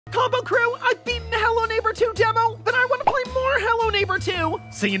Combo Crew, I've beaten the Hello Neighbor 2 demo, but I want to play more Hello Neighbor 2.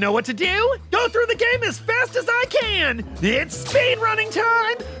 So you know what to do? Go through the game as fast as I can. It's speed running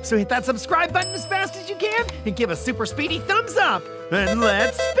time. So hit that subscribe button as fast as you can and give a super speedy thumbs up. And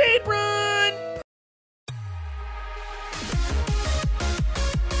let's speed run.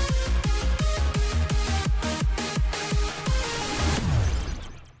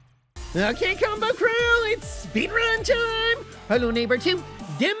 Okay, Combo Crew, it's speedrun time! Hello Neighbor 2,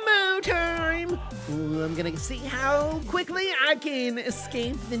 demo time! Ooh, I'm gonna see how quickly I can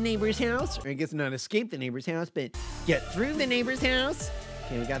escape the neighbor's house. Or I guess not escape the neighbor's house, but get through the neighbor's house.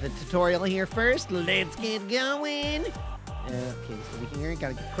 Okay, we got the tutorial here first. Let's get going. Okay, so over here,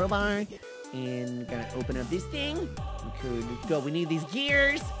 gotta get crowbar. And gotta open up this thing. Okay, let's go. We need these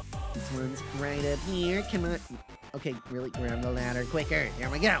gears. This one's right up here. Come on. Okay, really, we're on the ladder quicker. There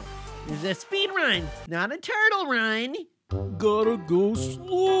we go. There's a speed run, not a turtle run. Gotta go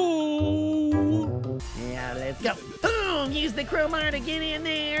slow. Yeah, let's go. Boom! Use the crowbar to get in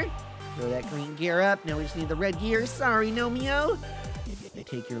there. Throw that green gear up. Now we just need the red gear. Sorry, Nomeo.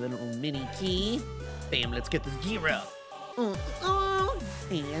 Take your little mini key. Bam, let's get this gear up.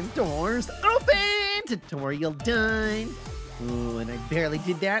 And doors open. Tutorial done. Ooh, and I barely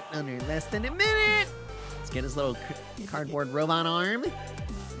did that under less than a minute. Let's get his little cardboard robot arm.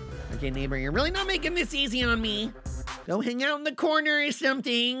 Okay, neighbor, you're really not making this easy on me. Go hang out in the corner or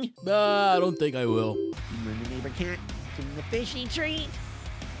something. I don't think I will. When the neighbor can't give him the fishy treat. Here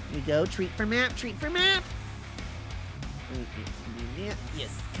we go, treat for map, treat for map. Yes,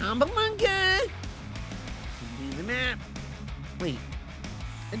 Combo Bunga. Do the map. Wait,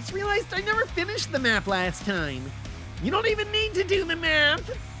 I just realized I never finished the map last time. You don't even need to do the map.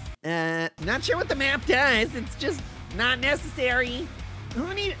 Not sure what the map does. It's just not necessary.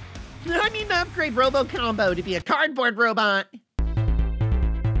 I need to upgrade Robo Combo to be a cardboard robot.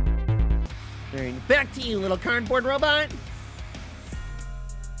 Alright, back to you, little cardboard robot.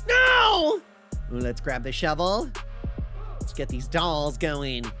 No! Ooh, let's grab the shovel. Let's get these dolls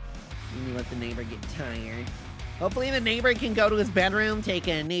going. Let me let the neighbor get tired. Hopefully the neighbor can go to his bedroom, take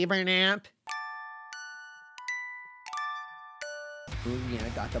a neighbor nap. Ooh, yeah, I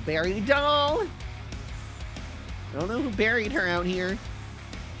got the buried doll. I don't know who buried her out here.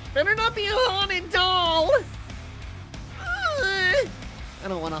 Better not be a haunted doll. I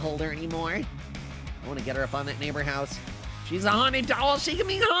don't want to hold her anymore. I want to get her up on that neighbor house. She's a haunted doll. She can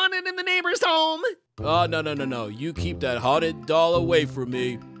be haunted in the neighbor's home. Oh, no. You keep that haunted doll away from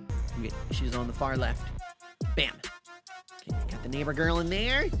me. Okay, she's on the far left. Bam. Okay, got the neighbor girl in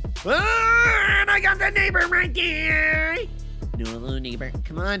there. And I got the neighbor right there. No, neighbor.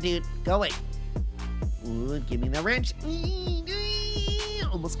 Come on, dude. Go away. Ooh, give me the wrench.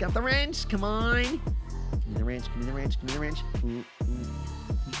 Almost got the wrench. Come on. Give me the wrench. Give me the wrench. Give me the wrench. Ooh.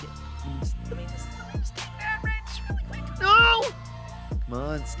 Let me just take that wrench really quick. No! Come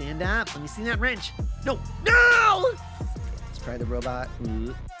on, stand up. Let me see that wrench. No! Let's try the robot.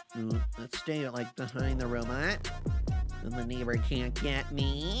 Ooh. Let's stay like behind the robot. Then the neighbor can't get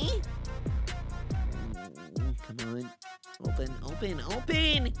me. Come on. Open.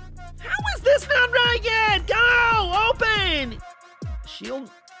 How is this not right yet? Go! Open!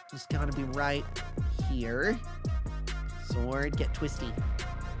 Shield has got to be right here. Sword, get twisty.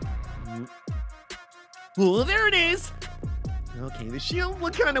 Oh, there it is! Okay, the shield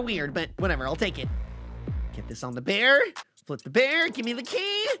looked kind of weird, but whatever, I'll take it. Get this on the bear. Flip the bear, give me the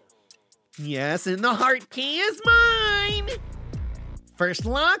key. Yes, and the heart key is mine! First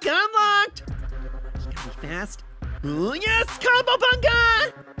lock unlocked! Just gotta be fast. Ooh, yes! Combo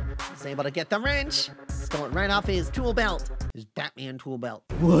Bunga! He's able to get the wrench. Stole it right off his tool belt. His Batman tool belt.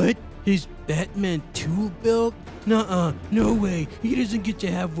 What? His Batman tool belt? Nuh-uh, no way. He doesn't get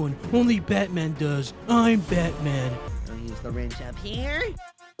to have one. Only Batman does. I'm Batman. I'll use the wrench up here.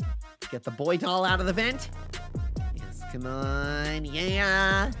 Get the boy doll out of the vent. Yes, come on,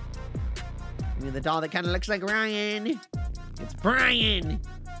 yeah. Give me the doll that kind of looks like Ryan. It's Brian.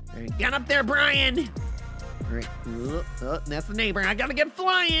 All right, get up there, Brian. All right, that's the neighbor. I gotta get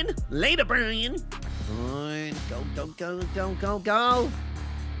flying. Later, Brian. Come on, go.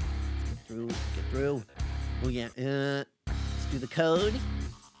 Let's get through. Oh yeah, let's do the code.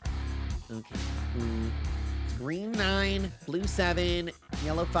 Okay, green 9, blue 7,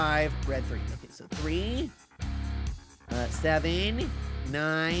 yellow 5, red 3. Okay, so 3, 7,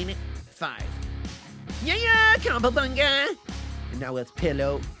 9, 5. Yeah, Combo Bunga. And now let's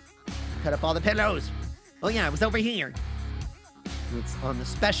pillow. Cut up all the pillows. Oh yeah, it was over here. It's on the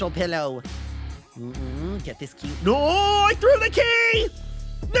special pillow. Get this key. No, I threw the key!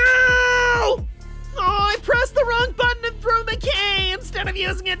 No! Oh, I pressed the wrong button throw the key instead of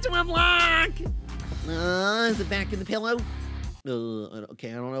using it to unlock. Is it back in the pillow?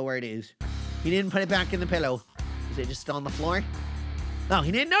 Okay, I don't know where it is. He didn't put it back in the pillow. Is it just still on the floor? Oh,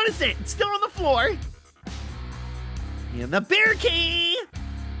 he didn't notice it. It's still on the floor. And the bear key.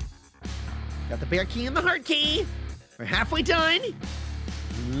 Got the bear key and the heart key. We're halfway done.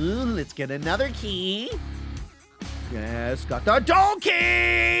 Let's get another key. Yes, got the doll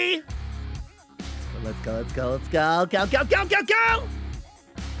key. Let's go. Go.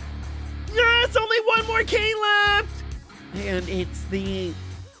 Yes, only one more key left. And it's the,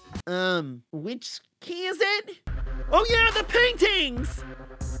 which key is it? Oh yeah, the paintings.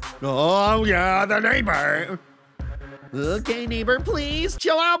 Oh yeah, the neighbor. Okay, neighbor, please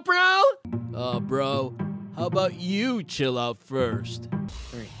chill out, bro. Bro, how about you chill out first?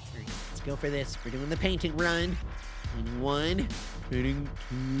 All right, let's go for this. We're doing the painting run. Painting 1, painting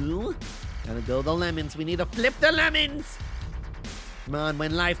 2. Gotta go the lemons. We need to flip the lemons. Come on,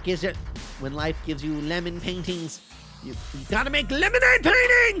 when life gives you lemon paintings, you gotta make lemonade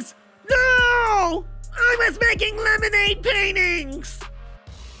paintings! No! I was making lemonade paintings!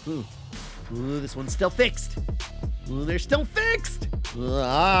 Ooh, this one's still fixed. Ooh, they're still fixed.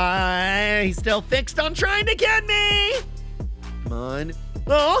 He's still fixed on trying to get me. Come on.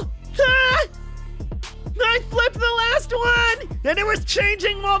 Oh! Ah! I flipped the last one, and it was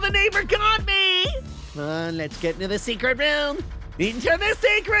changing while the neighbor got me. Come on, let's get into the secret room. Into the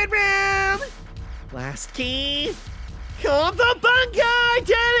secret room. Last key. Oh, the bunker! I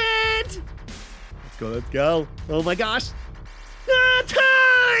did it! Let's go. Oh my gosh.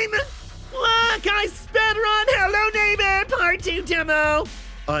 Time! Look, I speedrun Hello Neighbor Part 2 demo.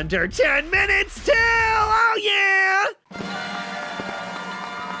 Under 10 minutes still! Oh yeah!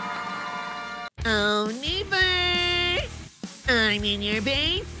 Oh, neighbor! I'm in your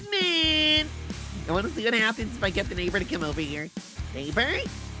basement. I want to see what happens if I get the neighbor to come over here. Neighbor?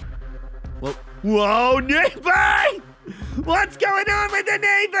 Whoa, neighbor! What's going on with the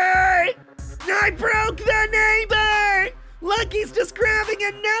neighbor? I broke the neighbor! Look, he's just grabbing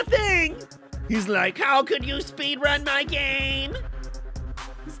at nothing! He's like, how could you speedrun my game?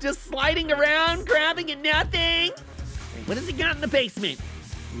 He's just sliding around, grabbing at nothing. Wait, what has he got in the basement?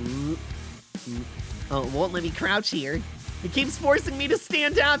 Oh, it won't let me crouch here. It keeps forcing me to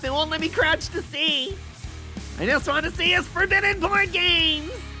stand up. It won't let me crouch to see. I just want to see his forbidden board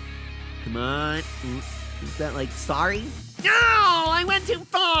games. Come on. Is that like sorry? No, I went too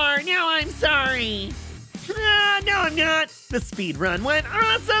far. Now I'm sorry. No, I'm not. The speed run went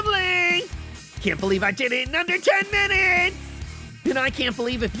awesomely. Can't believe I did it in under 10 minutes. And I can't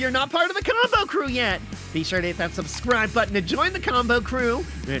believe if you're not part of the combo crew yet. Be sure to hit that subscribe button to join the combo crew.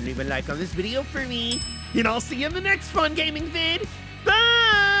 And leave a like on this video for me. And I'll see you in the next fun gaming vid.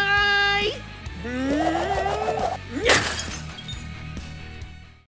 Bye!